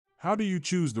How do you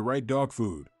choose the right dog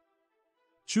food?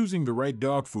 Choosing the right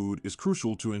dog food is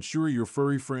crucial to ensure your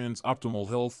furry friend's optimal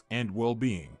health and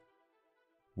well-being.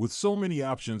 With so many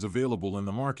options available in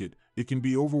the market, it can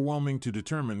be overwhelming to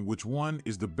determine which one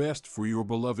is the best for your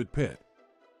beloved pet.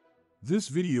 This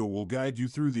video will guide you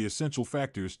through the essential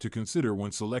factors to consider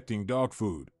when selecting dog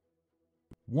food.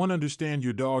 1. Understand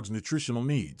your dog's nutritional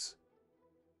needs.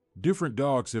 Different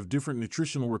dogs have different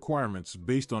nutritional requirements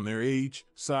based on their age,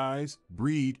 size,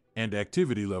 breed, and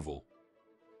activity level.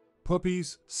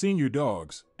 Puppies, senior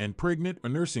dogs, and pregnant or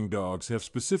nursing dogs have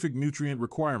specific nutrient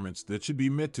requirements that should be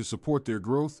met to support their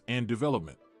growth and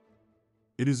development.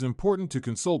 It is important to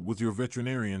consult with your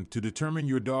veterinarian to determine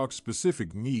your dog's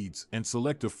specific needs and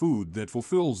select a food that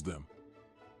fulfills them.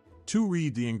 2.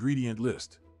 Read the ingredient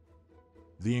list.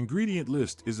 The ingredient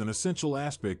list is an essential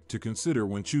aspect to consider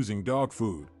when choosing dog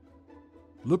food.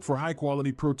 Look for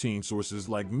high-quality protein sources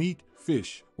like meat,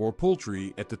 fish, or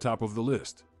poultry at the top of the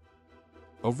list.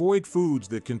 Avoid foods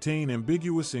that contain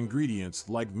ambiguous ingredients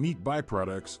like meat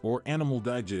byproducts or animal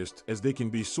digest, as they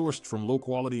can be sourced from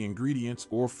low-quality ingredients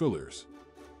or fillers.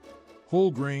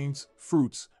 Whole grains,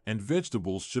 fruits, and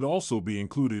vegetables should also be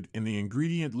included in the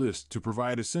ingredient list to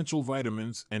provide essential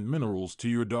vitamins and minerals to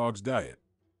your dog's diet.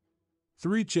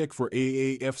 3. Check for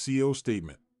AAFCO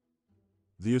statement.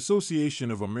 The Association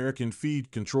of American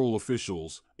Feed Control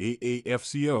Officials,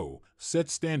 AAFCO,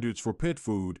 sets standards for pet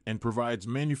food and provides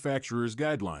manufacturers'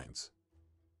 guidelines.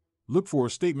 Look for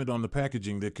a statement on the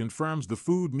packaging that confirms the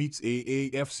food meets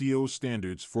AAFCO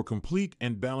standards for complete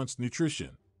and balanced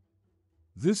nutrition.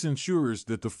 This ensures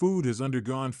that the food has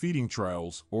undergone feeding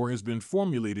trials or has been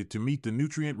formulated to meet the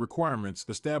nutrient requirements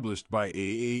established by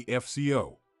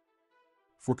AAFCO.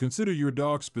 4. Consider your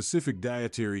dog's specific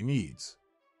dietary needs.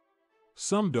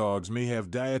 Some dogs may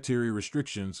have dietary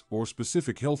restrictions or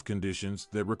specific health conditions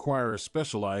that require a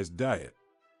specialized diet.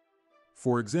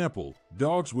 For example,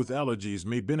 dogs with allergies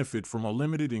may benefit from a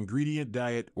limited ingredient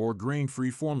diet or grain-free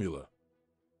formula.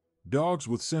 Dogs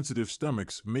with sensitive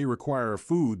stomachs may require a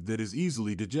food that is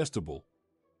easily digestible.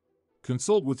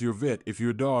 Consult with your vet if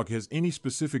your dog has any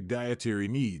specific dietary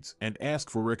needs and ask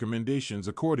for recommendations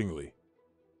accordingly.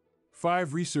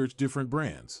 5. Research different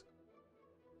brands.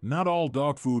 Not all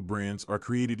dog food brands are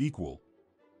created equal.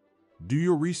 Do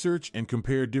your research and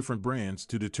compare different brands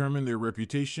to determine their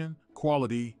reputation,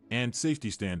 quality, and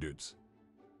safety standards.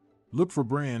 Look for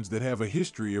brands that have a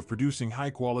history of producing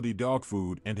high-quality dog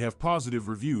food and have positive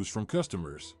reviews from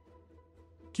customers.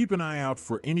 Keep an eye out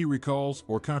for any recalls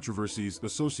or controversies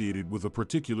associated with a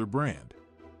particular brand.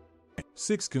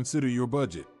 6. Consider your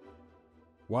budget.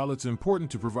 While it's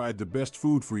important to provide the best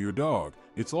food for your dog,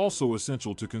 it's also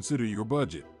essential to consider your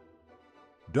budget.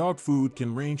 Dog food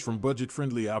can range from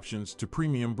budget-friendly options to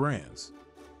premium brands.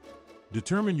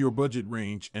 Determine your budget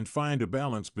range and find a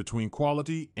balance between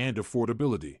quality and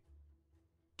affordability.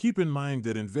 Keep in mind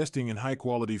that investing in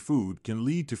high-quality food can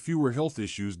lead to fewer health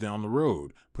issues down the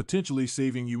road, potentially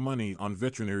saving you money on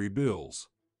veterinary bills.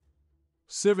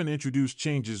 7. Introduce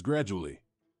changes gradually.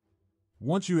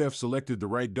 Once you have selected the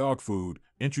right dog food,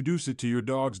 introduce it to your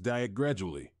dog's diet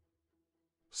gradually.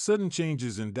 Sudden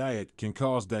changes in diet can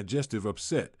cause digestive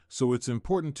upset, so it's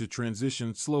important to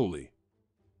transition slowly.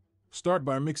 Start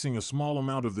by mixing a small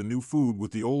amount of the new food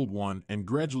with the old one and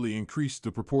gradually increase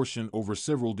the proportion over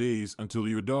several days until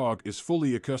your dog is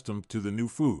fully accustomed to the new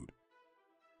food.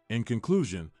 In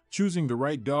conclusion, choosing the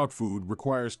right dog food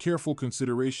requires careful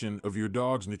consideration of your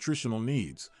dog's nutritional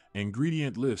needs,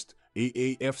 ingredient list,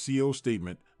 AAFCO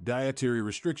statement, dietary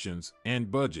restrictions, and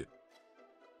budget.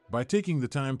 By taking the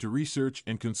time to research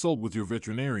and consult with your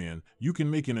veterinarian, you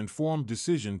can make an informed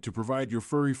decision to provide your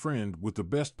furry friend with the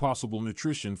best possible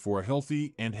nutrition for a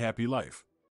healthy and happy life.